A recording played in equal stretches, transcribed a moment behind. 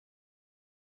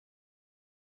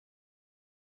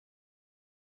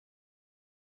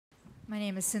My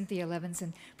name is Cynthia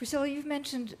Levinson. Priscilla, you've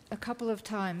mentioned a couple of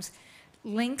times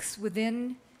links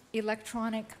within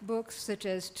electronic books, such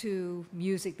as to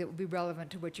music that would be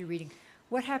relevant to what you're reading.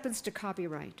 What happens to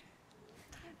copyright?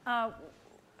 At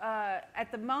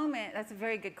the moment, that's a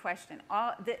very good question.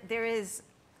 There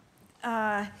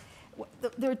are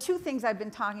two things I've been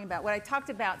talking about. What I talked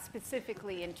about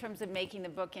specifically in terms of making the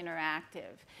book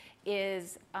interactive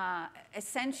is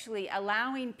essentially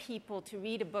allowing people to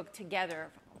read a book together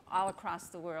all across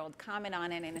the world, comment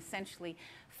on it, and essentially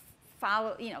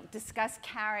follow, discuss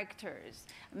characters,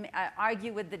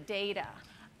 argue with the data.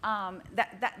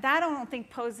 That I don't think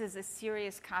poses a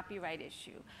serious copyright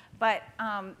issue. But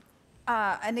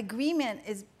an agreement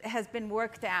has been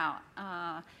worked out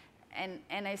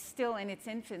and is still in its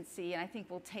infancy, and I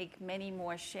think will take many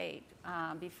more shape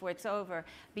before it's over,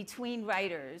 between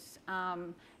writers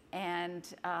and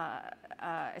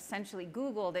essentially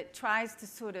Google, that tries to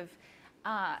sort of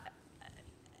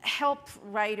help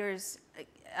writers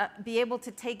be able to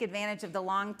take advantage of the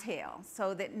long tail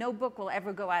so that no book will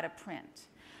ever go out of print.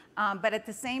 But at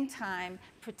the same time,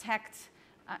 protect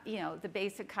the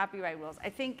basic copyright rules.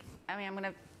 I'm going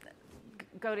to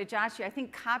go to Josh here. I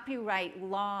think copyright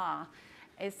law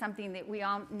is something that we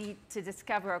all need to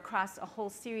discover across a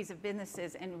whole series of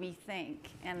businesses and rethink.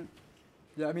 And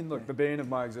yeah, I mean, look, the bane of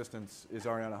my existence is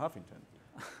Arianna Huffington.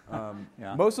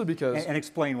 Yeah. Mostly because... And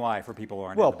explain why for people who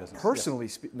aren't in the business. Well, personally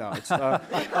speaking... No, it's...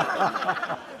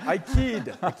 I keyed.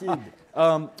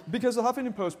 Because the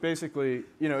Huffington Post basically,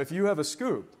 if you have a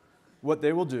scoop, what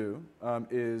they will do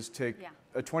is take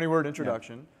a 20-word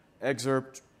introduction,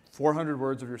 excerpt 400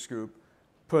 words of your scoop,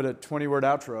 put a 20-word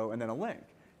outro, and then a link.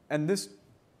 And this,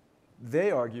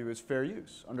 they argue, is fair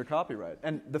use under copyright.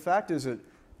 And the fact is that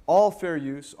all fair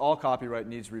use, all copyright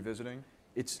needs revisiting.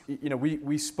 It's,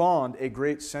 we spawned a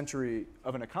great century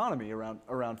of an economy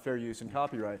around fair use and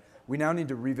copyright. We now need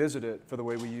to revisit it for the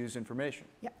way we use information.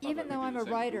 Yeah, even though I'm a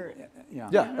writer.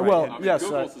 Well, yes.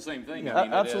 Google's the same thing.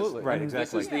 Absolutely. Right,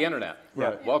 exactly. This is the internet.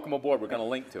 Right. Welcome aboard. We're going to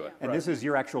link to it. And this is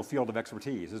your actual field of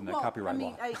expertise, isn't it? Copyright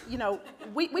law.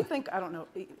 We think, I don't know,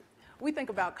 we think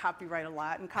about copyright a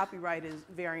lot, and copyright is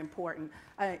very important.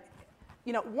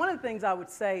 One of the things I would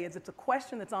say is it's a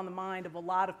question that's on the mind of a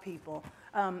lot of people.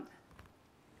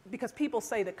 Because people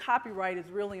say that copyright is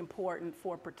really important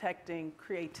for protecting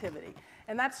creativity.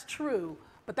 And that's true,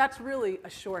 but that's really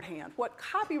a shorthand. What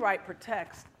copyright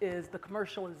protects is the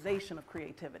commercialization of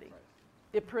creativity. Right.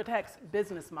 It protects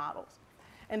business models.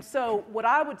 And so what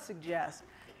I would suggest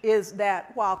is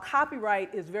that while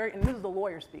copyright is very, and this is the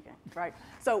lawyer speaking, right?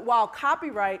 So while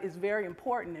copyright is very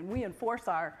important and we enforce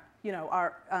our any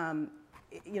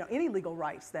legal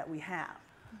rights that we have,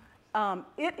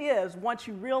 it is, once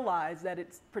you realize that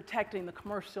it's protecting the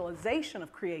commercialization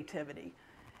of creativity,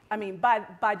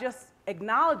 by just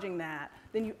acknowledging that,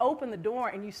 then you open the door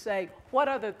and you say, what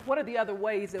are the other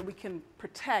ways that we can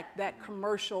protect that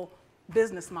commercial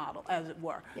business model, as it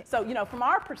were? Yeah. So, from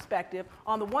our perspective,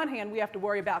 on the one hand, we have to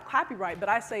worry about copyright, but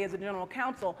I say as a general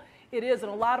counsel, it is in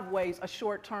a lot of ways a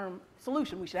short-term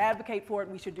solution. We should advocate for it,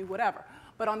 we should do whatever.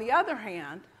 But on the other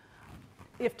hand,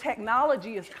 if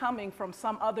technology is coming from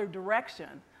some other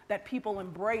direction that people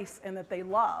embrace and that they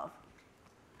love,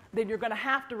 then you're going to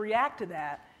have to react to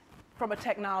that from a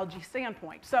technology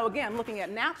standpoint. So again, looking at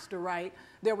Napster, right,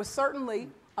 there was certainly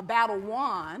a battle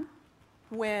won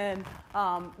when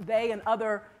they and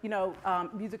other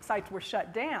music sites were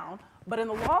shut down, but in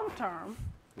the long term,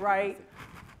 right,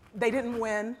 they didn't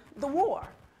win the war.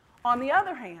 On the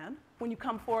other hand, when you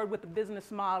come forward with a business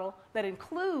model that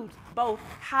includes both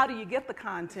how do you get the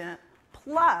content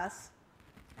plus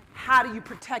how do you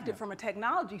protect it from a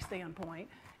technology standpoint,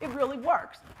 it really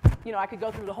works. I could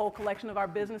go through the whole collection of our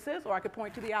businesses, or I could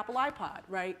point to the Apple iPod,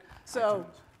 right? So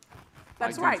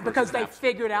that's right, because they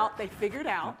figured out that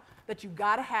you've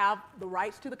got to have the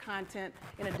rights to the content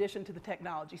in addition to the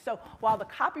technology. So while the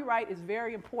copyright is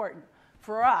very important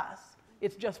for us,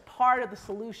 it's just part of the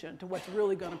solution to what's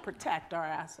really going to protect our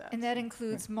assets. And that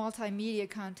includes multimedia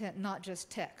content, not just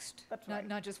text. That's right.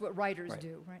 Not just what writers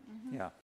do, right? Yeah.